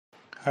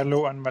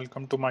Hello and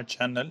welcome to my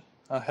channel.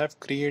 I have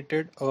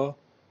created a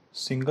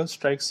Single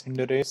Strike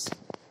Cinderace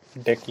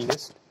deck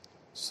list.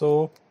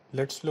 So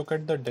let's look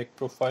at the deck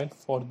profile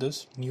for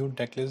this new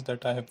deck list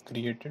that I have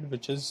created,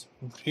 which is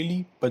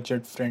really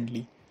budget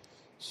friendly.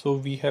 So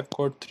we have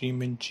got 3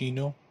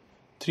 Minccino,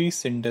 3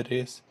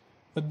 Cinderace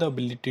with the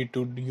ability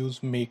to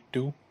use Make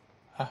 2,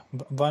 2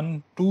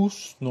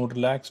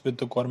 Snorlax with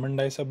the Gorman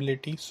Dice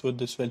ability. So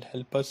this will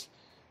help us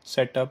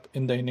set up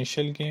in the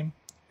initial game.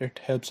 It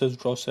helps us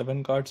draw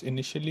 7 cards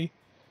initially.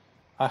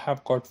 I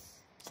have got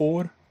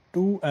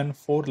 2 and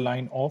 4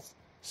 line of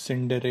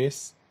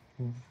Cinderace.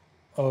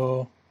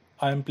 I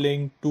am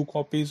playing 2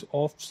 copies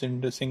of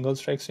Single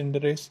Strike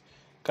Cinderace,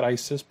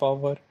 Crisis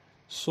Power.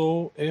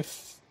 So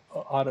if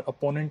our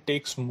opponent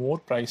takes more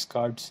price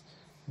cards,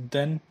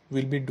 then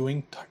we'll be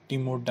doing 30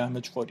 more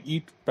damage for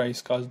each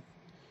price card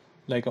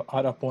like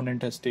our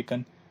opponent has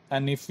taken.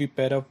 And if we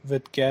pair up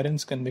with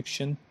Karen's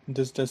Conviction,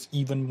 this does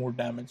even more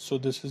damage. So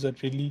this is a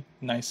really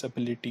nice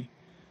ability.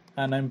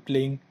 And I'm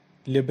playing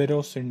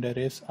Libero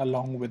Cinderace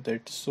along with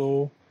it.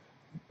 So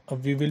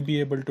we will be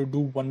able to do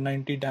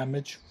 190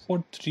 damage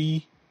for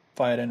 3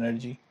 fire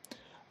energy.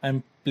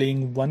 I'm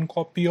playing 1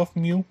 copy of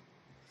Mew,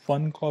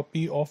 1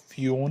 copy of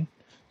Phione.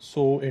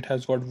 So it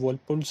has got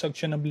Whirlpool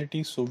Suction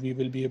ability. So we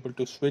will be able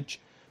to switch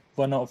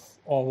one of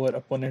our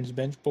opponent's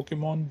bench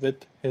Pokemon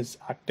with his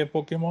active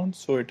Pokemon.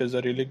 So it is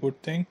a really good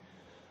thing.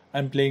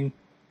 I'm playing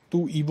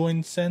 2 Evo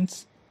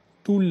Incense,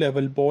 2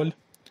 Level Ball,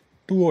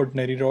 2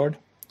 Ordinary Rod.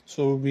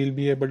 So we'll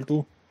be able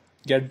to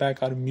get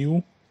back our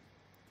Mew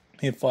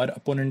if our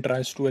opponent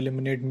tries to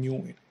eliminate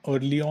Mew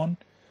early on.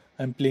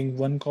 I'm playing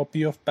 1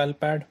 copy of Pal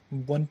Pad,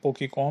 1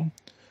 Pokémon,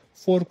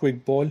 4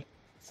 Quick Ball,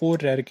 4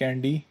 Rare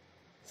Candy,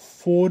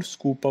 4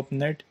 Scoop Up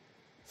Net,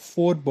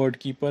 4 Bird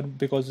Keeper,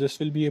 because this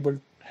will be able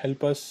to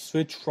help us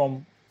switch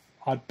from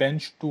our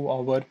bench to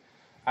our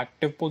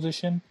active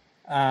position,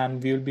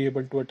 and we will be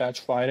able to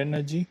attach fire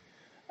energy.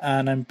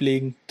 And I'm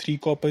playing 3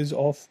 copies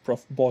of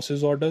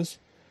Boss's Orders,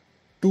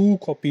 2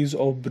 copies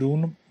of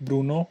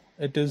Bruno.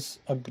 It is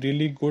a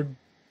really good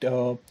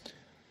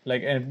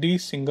like every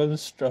single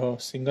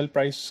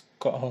price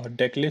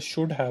deck list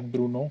should have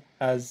Bruno,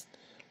 as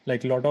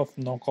like a lot of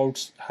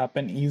knockouts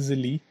happen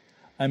easily.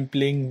 I'm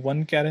playing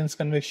 1 Karen's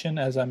Conviction.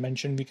 As I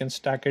mentioned, we can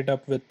stack it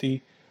up with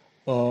the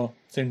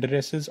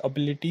Cinderace's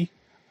ability.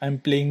 I'm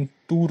playing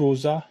 2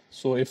 Rosa,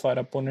 so if our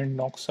opponent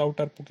knocks out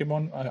our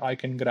Pokemon, I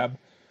can grab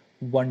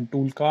 1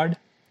 tool card,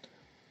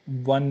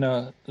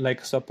 1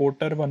 like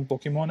supporter, 1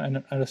 Pokemon,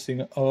 and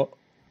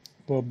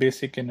a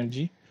basic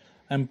energy.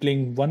 I'm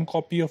playing 1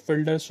 copy of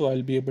Welder, so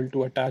I'll be able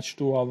to attach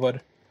to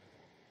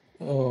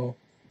our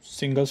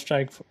Single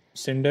Strike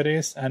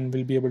Cinderace and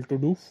will be able to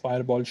do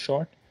Fireball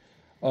Shot.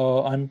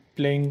 I'm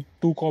playing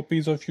 2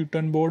 copies of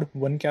U-Turn Board,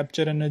 1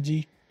 Capture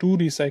Energy, 2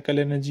 Recycle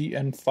Energy,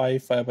 and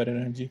 5 Fiber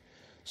Energy.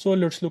 So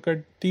let's look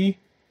at the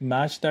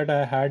match that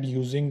I had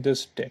using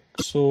this deck.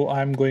 So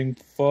I'm going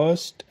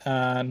first,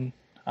 and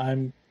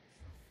I'm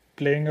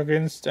playing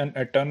against an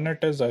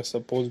Eternatus, I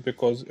suppose,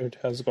 because it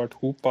has got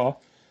Hoopa,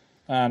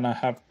 and I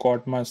have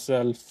got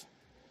myself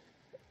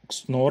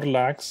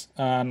Snorlax,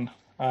 and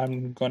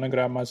I'm gonna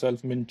grab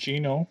myself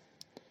Minccino,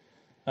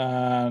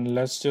 and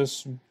let's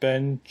just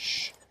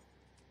bench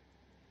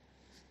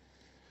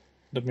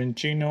the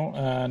Minccino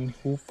and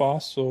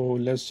Hoopa. So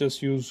let's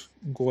just use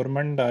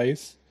Gorman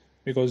Dice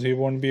because he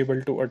won't be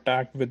able to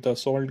attack with the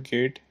Assault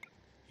Gate.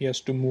 He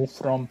has to move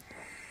from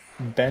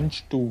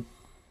bench to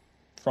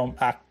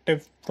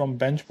from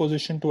bench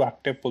position to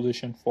active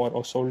position for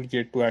Assault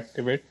Gate to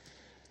activate,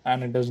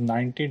 and it does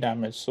 90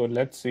 damage. So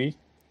let's see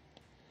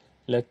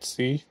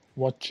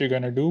what you're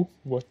gonna do.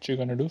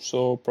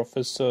 So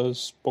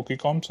Professor's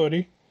Pokecom,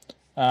 sorry,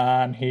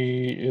 and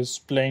he is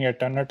playing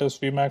Eternatus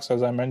VMAX,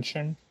 as I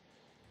mentioned.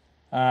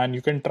 And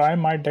you can try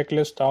my deck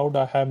list out.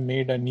 I have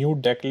made a new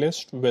deck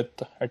list with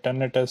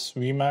Eternatus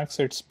VMAX.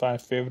 It's my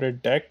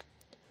favorite deck,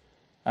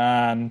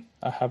 and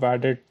I have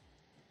added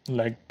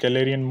like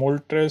Galarian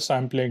Moltres.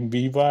 I'm playing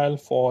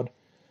Weavile for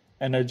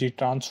energy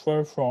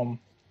transfer from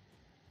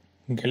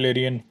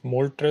Galarian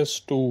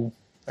Moltres to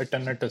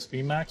Eternatus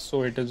VMAX.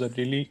 So it is a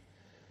really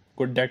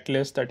good deck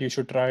list that you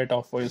should try it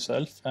out for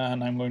yourself.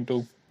 And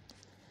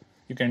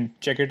you can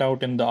check it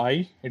out in the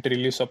eye. It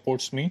really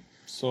supports me.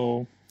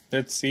 So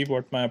let's see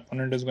what my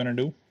opponent is gonna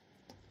do.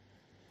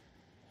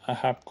 I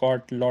have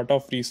got a lot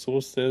of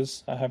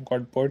resources. I have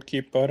got Bird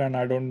Keeper, and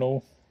I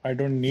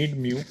don't need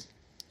Mew.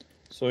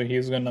 So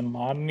he's gonna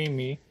Marnie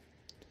me.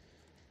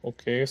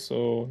 Okay,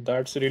 so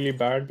that's really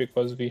bad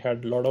because we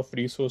had a lot of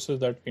resources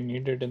that we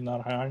needed in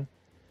our hand.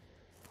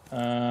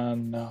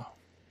 And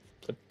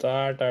with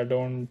that, I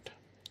don't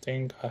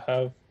think I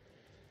have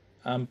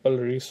ample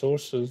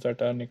resources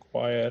that I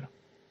require.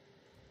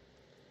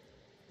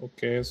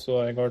 Okay,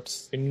 so I got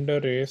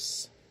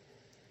Cinderace.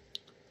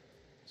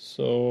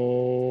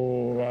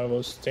 So I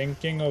was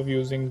thinking of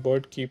using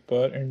Bird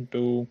Keeper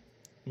into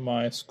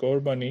my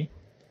Scorbunny,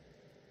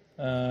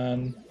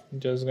 and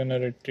just gonna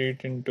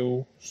retreat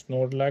into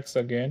Snorlax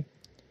again.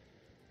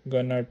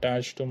 Gonna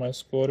attach to my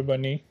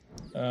Scorbunny,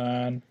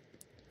 and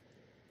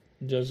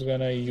Just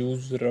gonna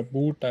use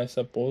Raboot, I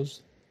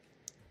suppose.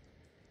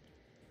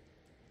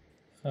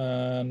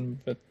 And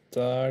with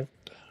that,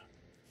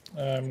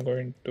 I'm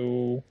going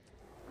to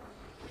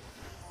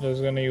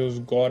just gonna use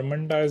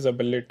Gormandize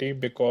ability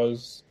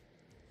because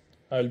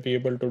I'll be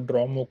able to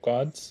draw more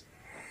cards.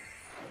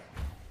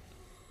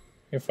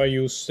 If I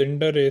use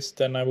Cinderace,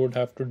 then I would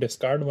have to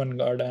discard one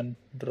card and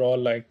draw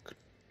like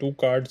 2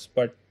 cards,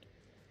 but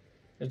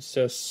it's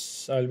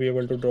just I'll be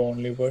able to draw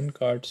only 1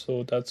 card,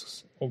 so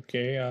that's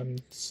okay. I'm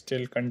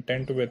still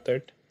content with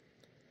it.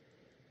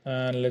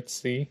 And let's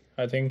see,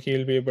 I think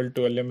he'll be able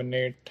to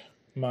eliminate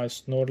my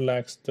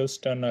Snorlax this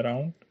turn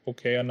around.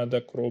 Okay,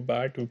 another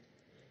Crobat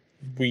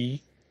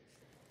V,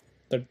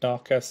 the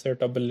Dark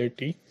Asset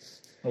ability.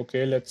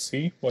 Okay, let's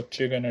see what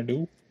you're gonna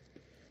do.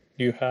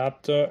 Do you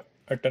have the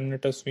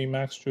Eternatus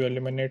VMAX to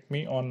eliminate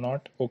me or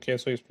not? Okay,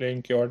 so he's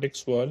playing Chaotic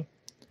Swirl.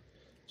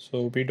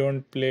 So we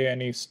don't play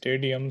any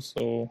stadium,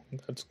 so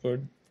that's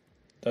good.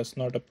 That's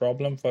not a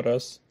problem for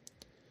us.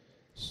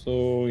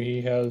 So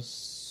he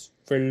has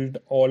filled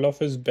all of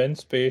his bench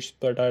space,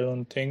 but I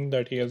don't think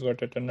that he has got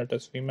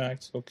Eternatus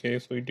VMAX. Okay,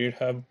 so he did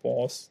have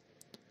Boss.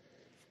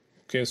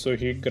 Okay, so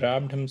he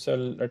grabbed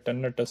himself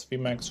Eternatus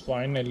VMAX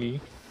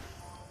finally.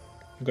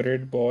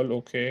 Great Ball,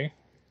 okay.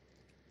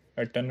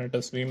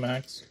 Eternatus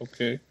VMAX,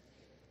 okay.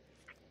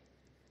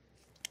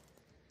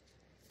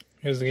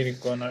 Is he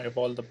gonna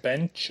evolve the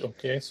bench?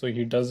 Okay, so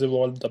he does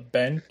evolve the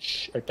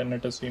bench.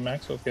 Eternatus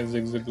VMAX, okay,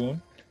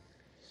 Zigzagoon.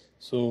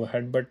 So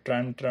Headbutt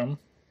Tantrum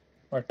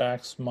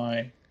attacks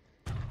my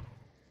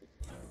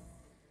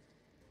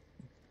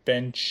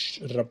bench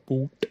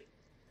Raboot.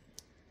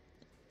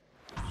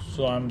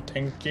 So I'm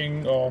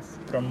thinking of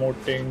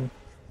promoting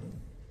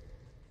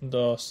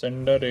the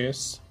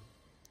Cinderace.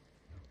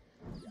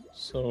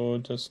 So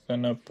just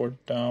gonna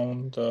put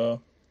down the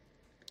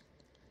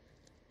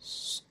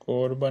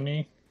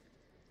Scorbunny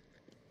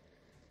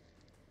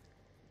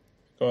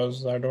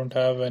because I don't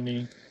have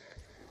any.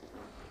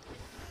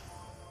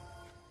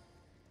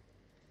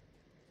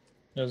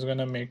 Just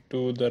gonna make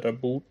to the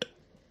Raboot.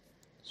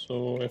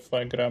 So if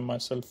I grab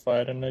myself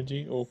Fire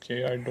Energy,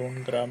 okay, I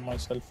don't grab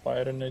myself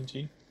Fire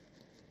Energy.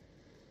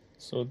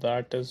 So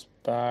that is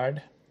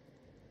bad.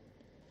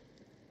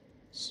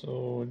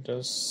 So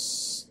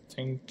just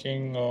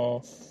thinking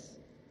of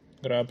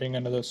grabbing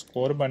another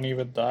Scorbunny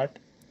with that.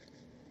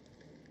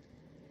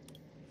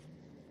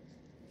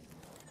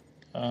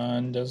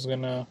 And just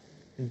gonna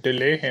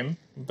delay him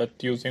but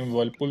using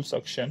Whirlpool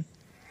Suction.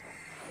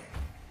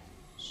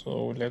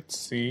 So let's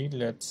see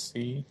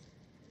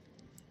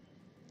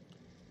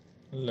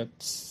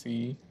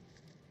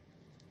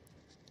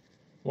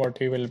what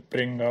he will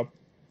bring up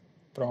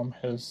from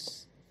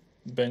his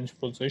bench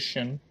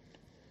position.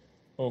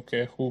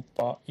 Okay,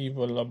 Hoopa,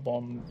 Evil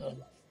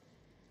Abominable.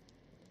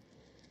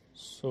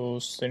 So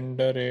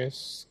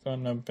Cinderace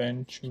gonna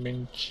bench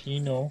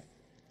Minccino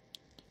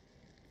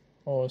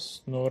or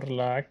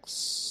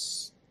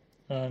Snorlax,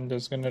 and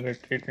just gonna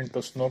retreat into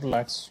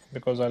Snorlax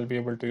because I'll be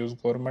able to use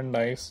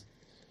Gormandize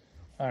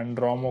and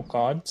draw more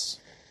cards.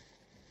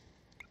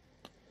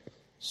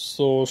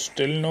 So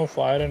still no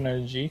Fire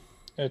Energy.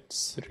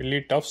 It's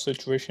really tough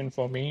situation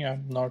for me.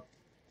 I'm not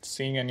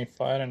seeing any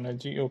Fire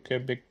Energy. Okay,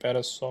 Big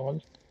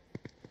Parasol.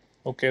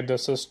 Okay,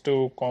 this is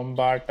to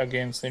combat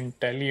against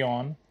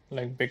Inteleon.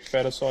 Like Big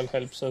Parasol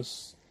helps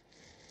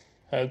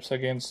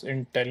against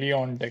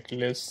Inteleon deck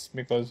lists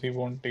because he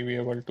won't be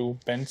able to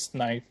bench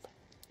snipe,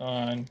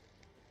 and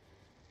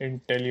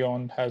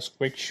Inteleon has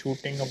quick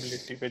shooting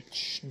ability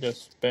which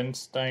just bench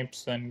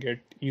snipes and get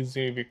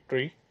easy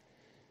victory.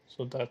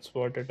 So that's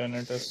what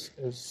Eternatus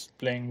is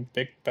playing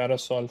Big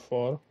Parasol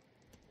for.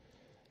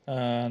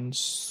 And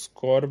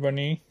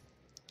Scorbunny,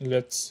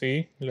 let's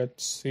see,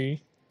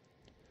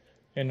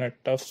 in a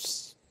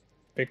tough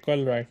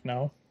pickle right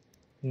now.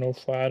 No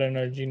Fire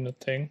Energy,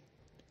 nothing.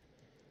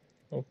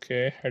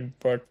 Okay,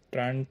 Headbutt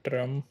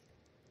Tantrum.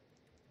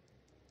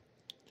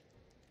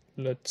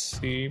 Let's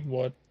see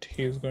what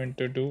he's going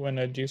to do.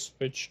 Energy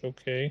Switch,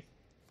 okay.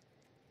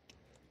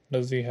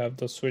 Does he have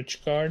the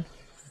Switch card?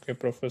 Okay,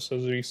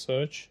 Professor's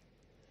Research.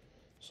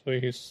 So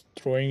he's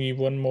throwing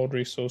even more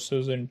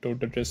resources into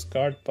the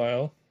discard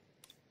pile.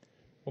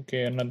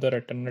 Okay, another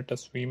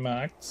Eternatus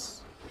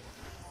VMAX.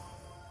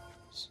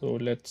 So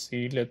let's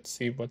see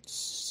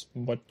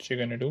what you're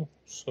gonna do.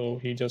 So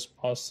he just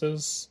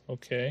passes.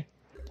 Okay.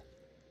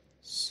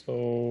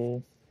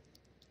 So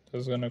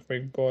just gonna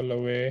quick ball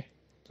away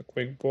the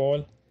quick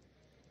ball,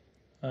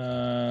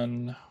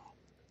 and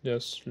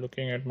just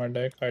looking at my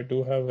deck, I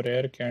do have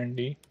Rare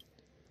Candy,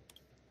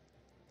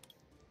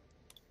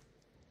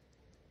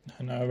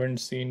 and I haven't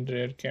seen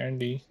Rare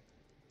Candy.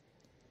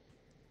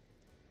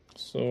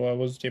 So I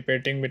was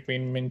debating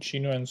between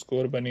Minccino and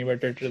Scorbunny,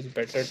 but it is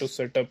better to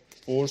set up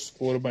 4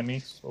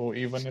 Scorbunny. So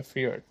even if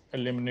he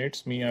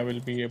eliminates me, I will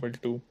be able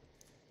to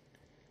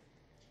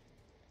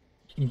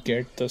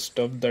get the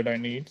stuff that I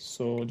need.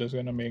 So just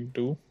gonna make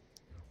do.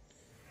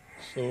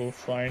 So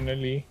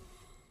finally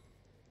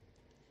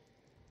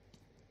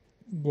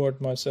got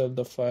myself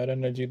the Fire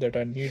Energy that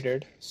I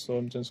needed. So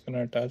I'm just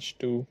gonna attach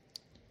to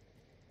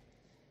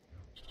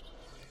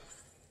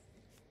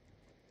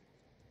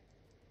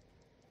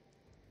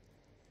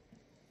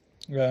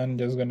And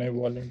just gonna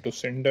evolve into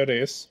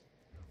Cinderace.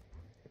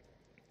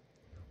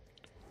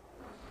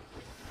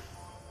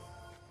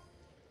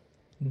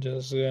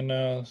 Just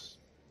gonna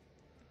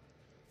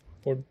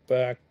put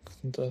back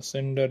the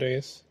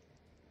Cinderace.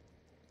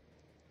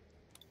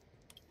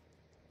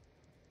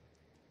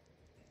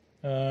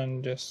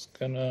 And just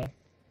gonna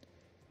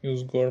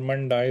use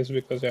Gorman dice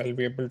because I'll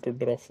be able to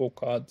draw 4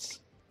 cards.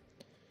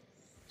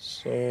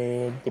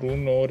 So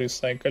Bruno,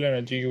 recycle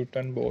energy,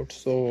 U-turn board.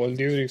 So all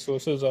these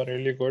resources are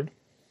really good.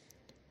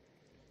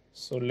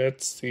 So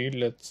let's see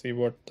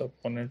what the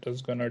opponent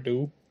is gonna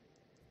do.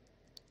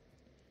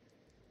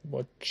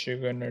 What you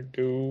gonna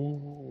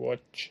do?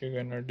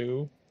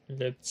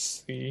 Let's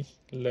see.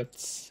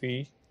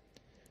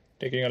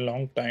 Taking a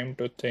long time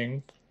to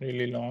think.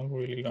 Really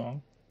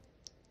long.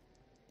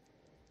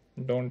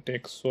 Don't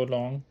take so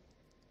long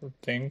to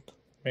think.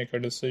 Make a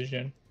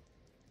decision.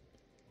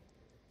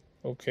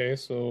 Okay,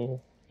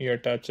 so he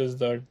attaches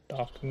the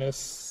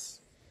darkness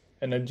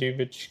energy,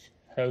 which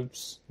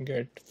helps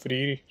get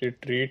free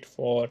retreat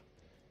for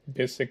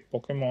basic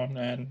Pokemon,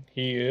 and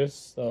he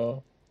is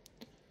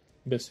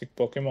basic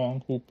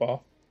Pokemon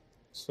Hoopa.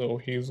 So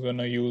he's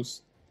gonna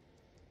use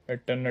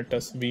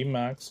Eternatus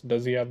VMAX.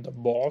 Does he have the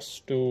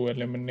boss to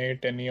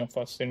eliminate any of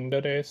our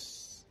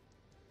Cinderace?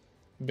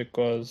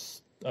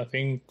 Because I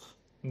think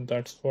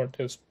that's what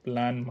his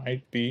plan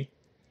might be.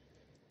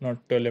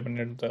 Not to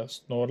eliminate the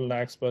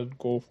Snorlax, but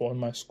go for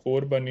my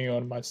Scorbunny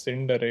or my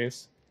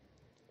Cinderace.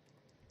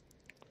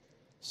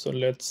 So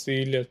let's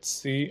see,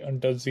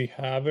 does he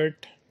have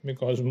it?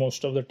 Because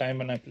most of the time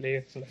when I play,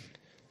 it's like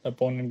the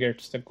opponent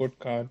gets the good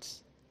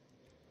cards.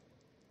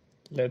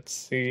 Let's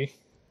see.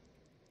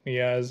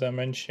 Yeah, as I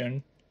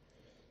mentioned.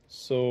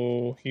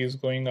 So he's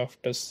going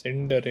after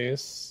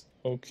Cinderace.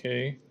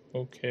 Okay,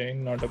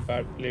 not a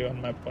bad play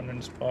on my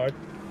opponent's part.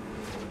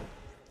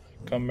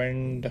 I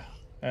commend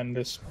and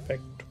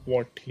respect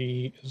what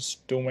he is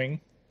doing.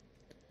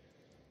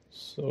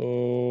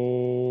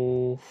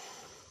 So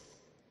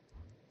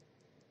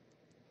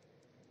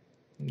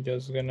I'm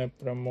just gonna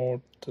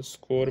promote the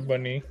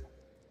Scorbunny.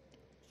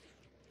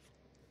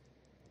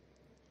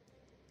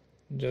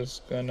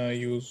 Just gonna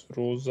use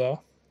Rosa,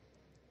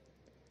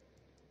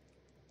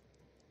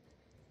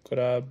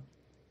 grab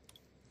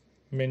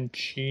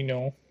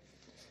Minccino,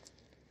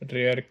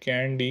 Rare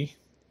Candy,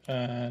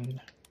 and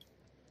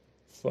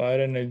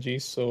Fire Energy.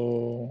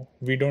 So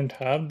we don't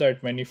have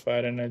that many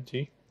Fire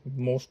Energy.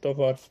 Most of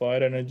our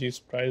Fire Energy is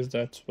priced.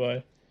 That's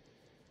why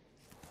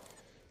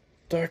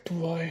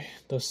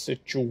the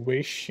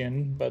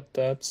situation, but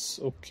that's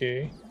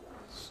okay.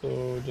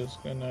 So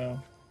just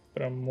gonna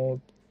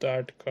promote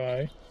that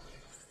guy.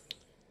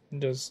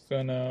 Just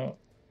gonna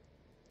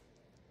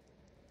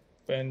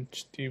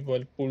bench the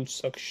Whirlpool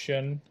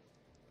Suction.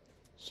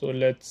 So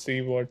let's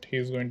see what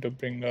he's going to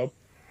bring up.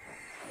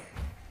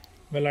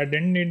 Well, I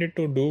didn't need it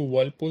to do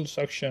Whirlpool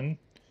Suction,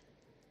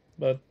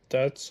 but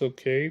that's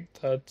okay.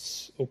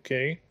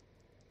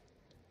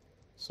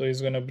 So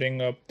he's gonna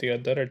bring up the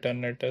other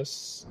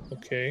Eternatus.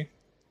 Okay.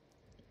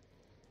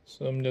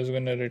 So I'm just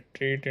gonna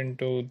retreat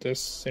into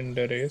this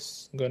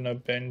Cinderace. Gonna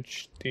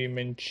bench the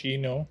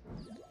Minccino.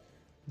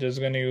 Just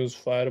gonna use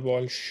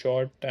Fireball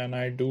Shot, and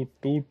I do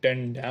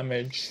 210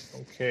 damage.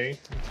 Okay,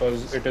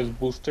 because it is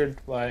boosted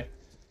by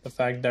the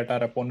fact that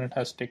our opponent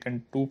has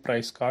taken 2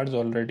 prize cards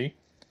already.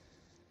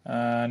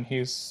 And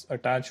he's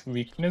attached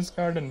Weakness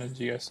Guard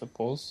Energy, I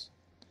suppose.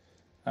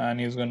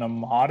 And he's gonna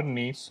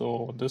Marnie.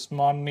 So this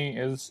Marnie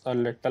is a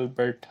little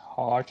bit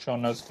harsh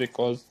on us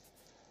because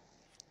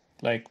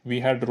like we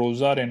had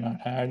Rosa in our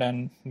hand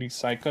and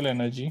recycle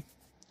energy.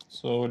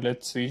 So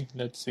let's see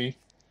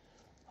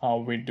how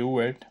we do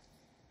it.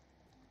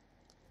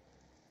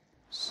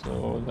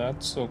 So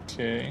that's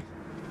okay.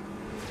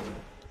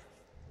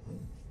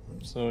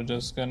 So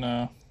just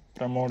gonna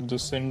promote the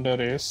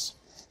Cinderace.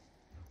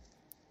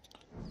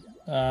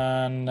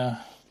 And I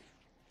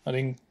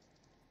think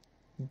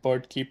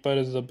Bird Keeper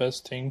is the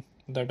best thing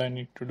that I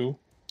need to do.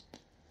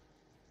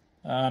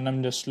 And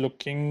I'm just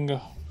looking,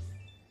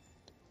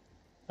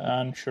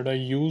 and should I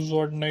use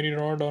Ordinary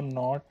Rod or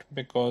not?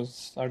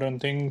 Because I don't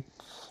think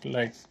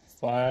like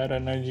Fire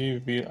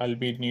Energy I'll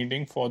be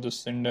needing for the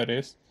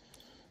Cinderace.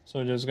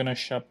 So just gonna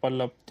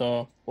shuffle up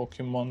the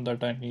Pokemon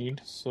that I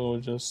need. So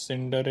just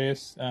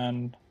Cinderace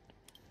and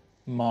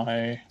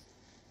my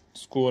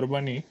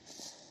Scorbunny.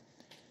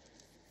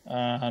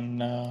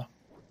 And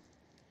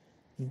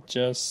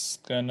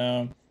just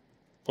gonna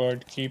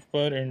Bird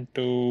Keeper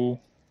into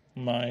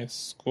my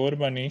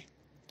Scorbunny.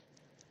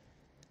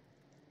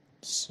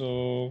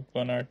 So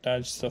gonna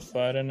attach the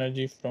Fire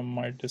Energy from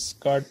my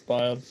discard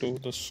pile to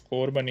the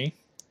Scorbunny,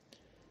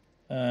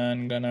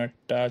 and gonna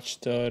attach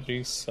the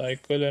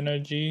Recycle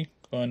Energy.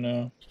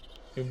 Gonna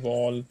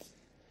evolve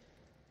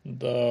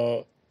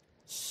the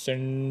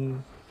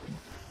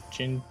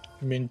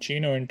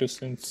Minccino into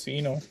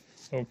Cinccino.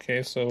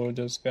 Okay, so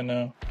just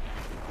gonna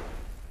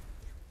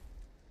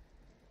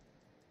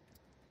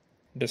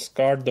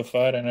discard the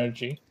Fire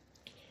Energy.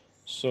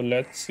 So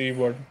let's see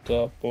what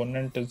the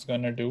opponent is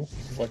gonna do.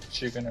 What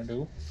you gonna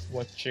do?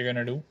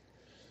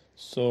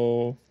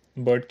 So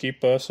Bird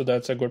Keeper, so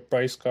that's a good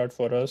price card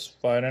for us.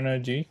 Fire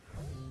Energy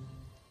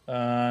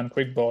and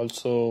Quick Ball.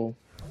 So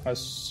I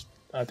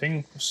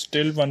think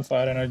still one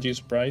Fire Energy is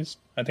priced.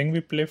 I think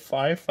we play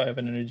 5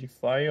 energy,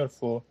 5 or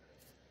 4.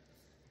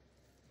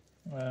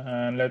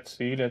 And let's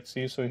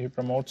see. So he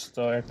promotes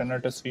the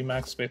Eternatus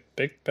VMAX with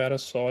Big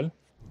Parasol.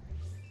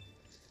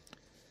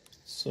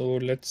 So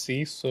let's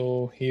see.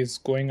 So he's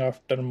going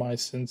after my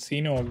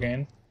Cinccino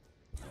again.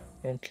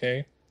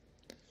 Okay.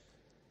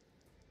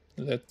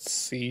 Let's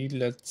see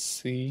what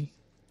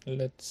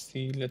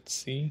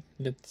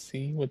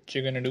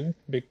you're gonna do.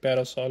 Big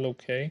Parasol,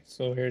 okay.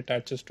 So he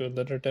attaches to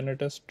the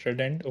Eternatus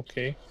Trident,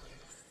 okay.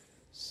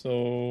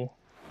 So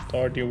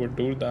thought you would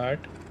do that.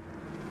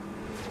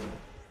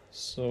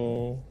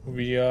 So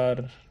we are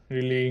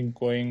really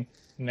going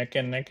neck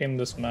and neck in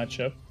this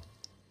matchup.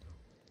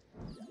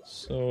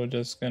 So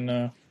just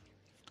gonna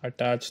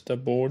attach the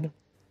board.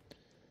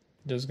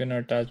 Just gonna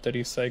attach the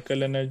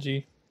recycle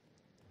energy.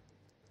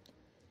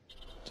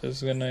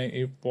 Just gonna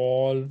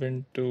evolve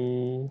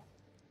into...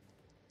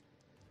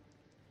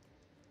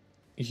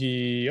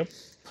 Yep.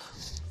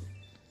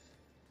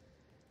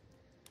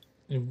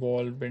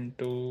 Evolve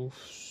into...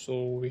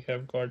 So we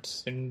have got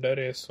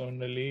Cinderace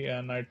only,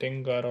 and I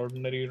think our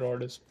Ordinary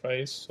Rod is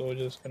priced. So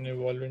just gonna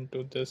evolve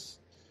into this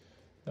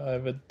guy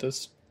with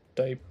this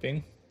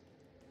typing.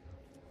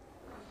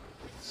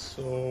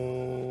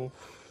 So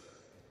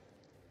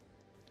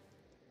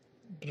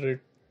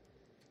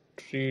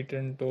retreat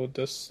into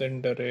this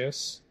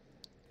Cinderace.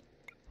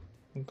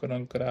 I'm gonna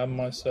grab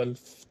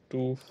myself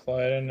 2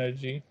 fire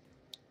energy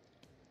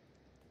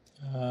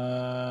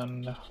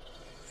and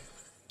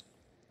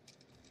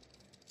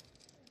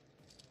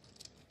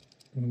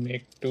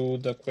make 2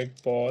 the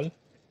quick ball.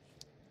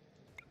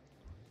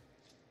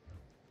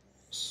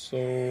 So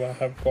I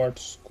have got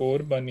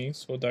Scorbunny,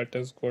 so that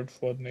is good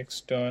for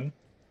next turn.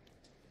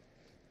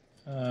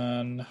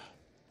 And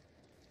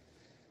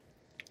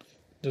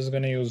just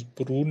gonna use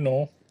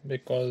Bruno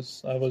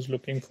because I was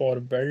looking for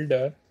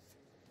Welder.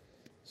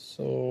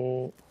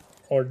 So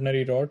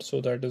Ordinary Rod,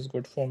 so that is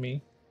good for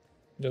me.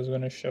 Just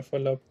gonna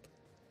shuffle up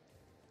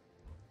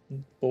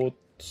both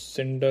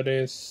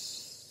Cinderace,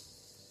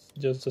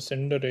 just the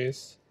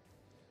Cinderace,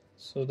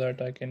 so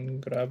that I can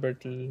grab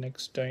it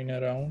next time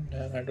around,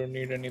 and I don't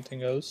need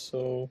anything else.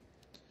 So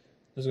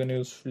just gonna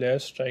use Flare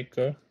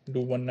Striker, do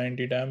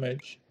 190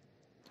 damage,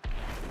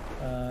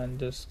 and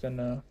just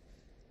gonna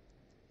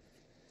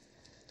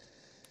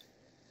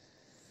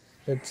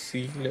let's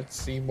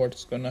see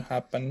what's gonna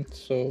happen.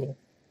 So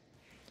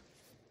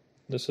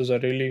this is a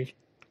really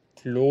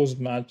close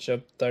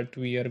matchup that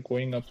we are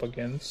going up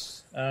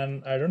against,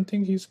 and I don't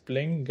think he's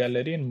playing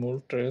Galarian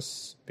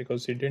Moltres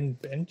because he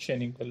didn't bench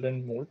any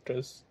Galarian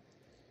Moltres.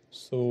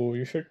 So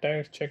you should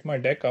check my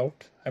deck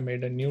out. I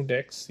made a new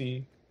deck.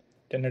 See,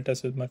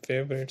 Eternatus is my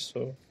favorite,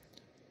 so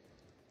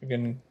you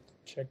can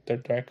check the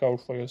deck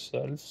out for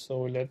yourself.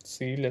 So let's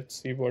see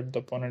what the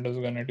opponent is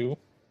gonna do.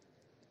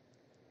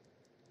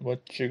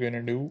 What you're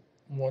gonna do?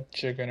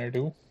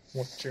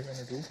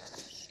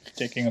 It's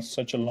taking us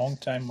such a long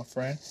time, my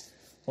friend.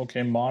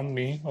 Okay,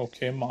 Marnie.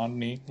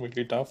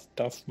 Really tough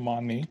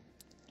Marnie.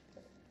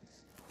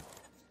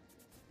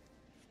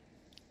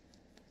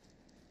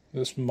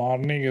 This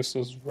Marnie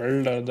is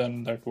Welder,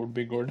 then that would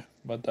be good,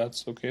 but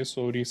that's okay.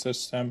 So reset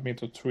stamp me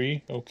to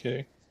 3.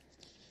 Okay.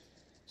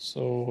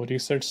 So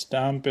reset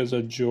stamp is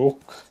a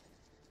joke.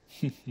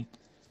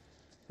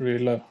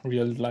 real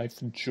life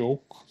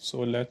joke.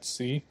 So let's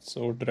see.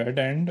 So Dread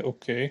End,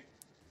 okay.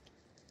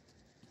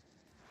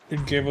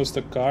 It gave us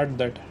the card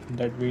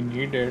that we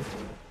needed.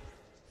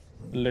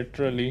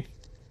 Literally.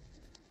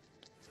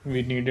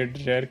 We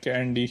needed Rare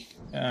Candy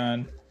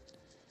and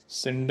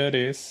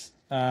Cinderace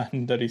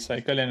and the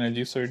recycle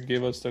energy, so it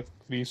gave us the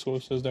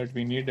resources that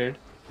we needed.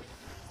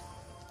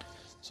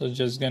 So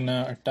just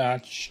gonna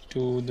attach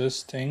to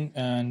this thing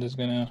and just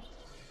gonna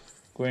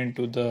go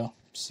into the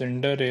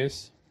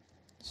Cinderace.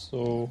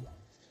 So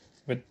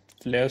with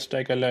Flare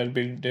Strike I'll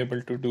be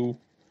able to do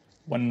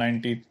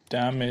 190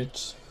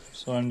 damage.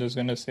 So I'm just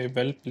gonna say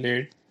well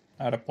played.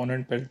 Our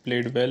opponent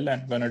played well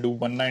and gonna do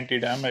 190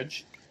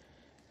 damage.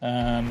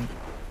 And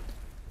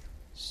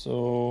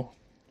so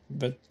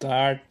with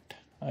that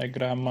I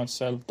grab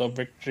myself the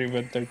victory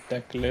with the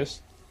deck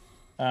list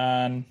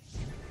and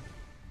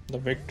the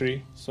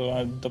victory.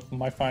 So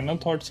my final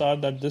thoughts are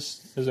that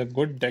this is a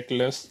good deck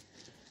list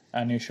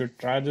and you should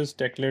try this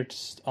deck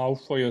list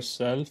out for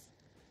yourself,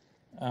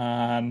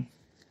 and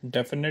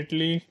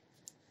definitely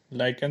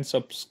like and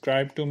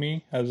subscribe to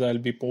me as I'll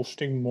be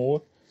posting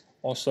more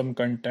awesome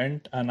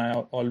content, and I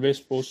always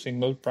post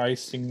single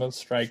price single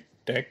strike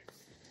deck.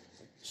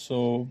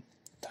 So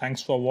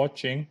thanks for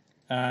watching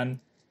and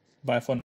bye for now.